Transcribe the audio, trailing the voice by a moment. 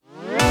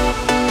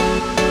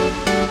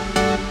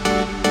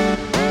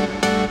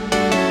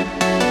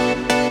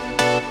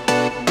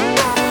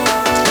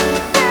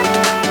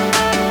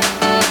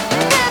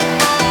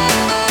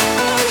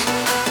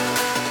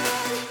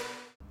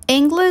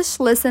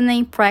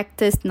listening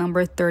practice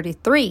number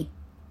 33.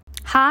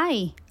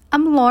 Hi,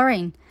 I'm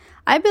Lauren.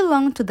 I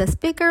belong to the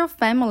Speakaru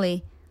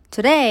family.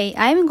 Today,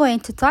 I'm going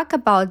to talk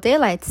about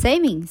daylight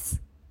savings.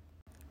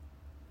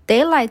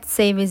 Daylight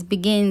savings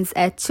begins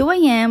at 2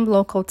 a.m.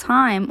 local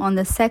time on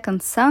the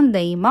second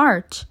Sunday in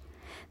March.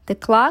 The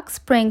clock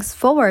springs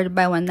forward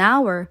by 1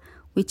 hour,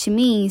 which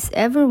means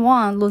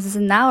everyone loses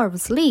an hour of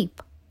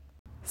sleep.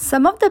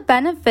 Some of the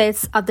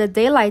benefits of the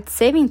daylight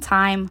saving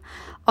time,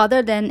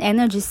 other than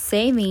energy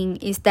saving,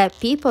 is that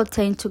people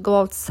tend to go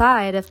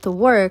outside after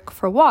work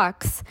for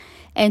walks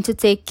and to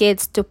take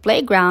kids to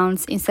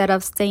playgrounds instead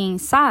of staying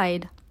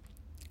inside.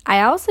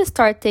 I also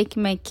start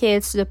taking my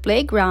kids to the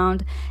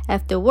playground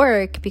after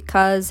work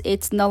because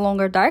it's no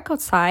longer dark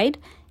outside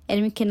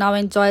and we can now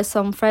enjoy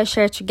some fresh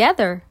air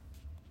together.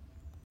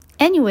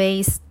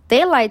 Anyways,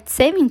 daylight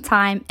saving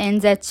time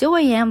ends at 2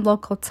 a.m.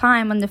 local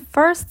time on the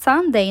first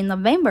Sunday in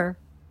November.